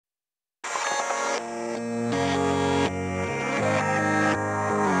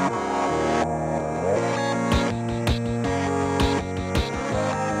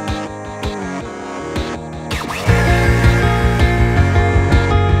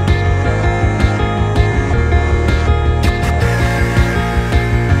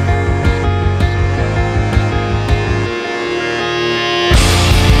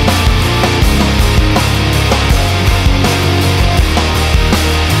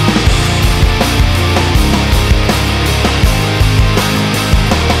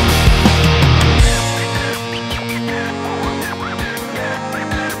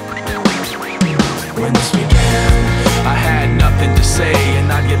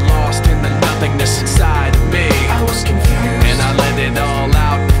get lost in the nothingness inside of me. I was confused, and I let it all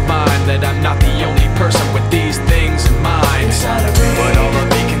out to find that I'm not the only person with these things in mind. inside of me. But all of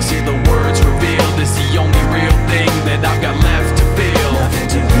me can see the words revealed is the only real thing that I've got left to feel. Nothing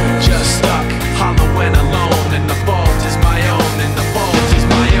to lose. Just stuck, hollow and alone, and the fault is my own, and the fault is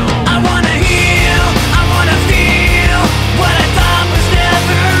my own. I wanna heal, I wanna feel what I thought was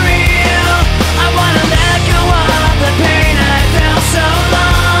never real. I wanna let go of the pain I felt so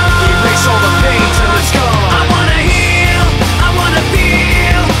long. Erase all the pain till it's gone. I wanna heal, I wanna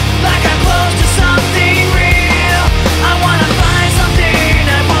feel like I'm close to something real. I wanna find something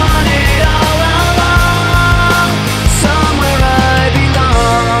I wanted all along, somewhere I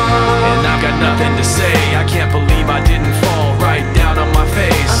belong. And I've got nothing to say, I can't believe I didn't fall right down on my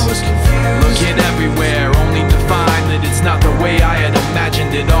face. I was confused, Looking everywhere, only to find that it's not the way I had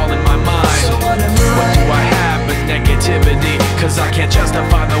imagined it all in my mind. so what am What do I have but negativity? Cause I can't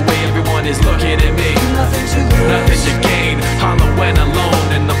justify the way everyone is looking at me. Nothing to lose. Nothing to gain, hollow and alone.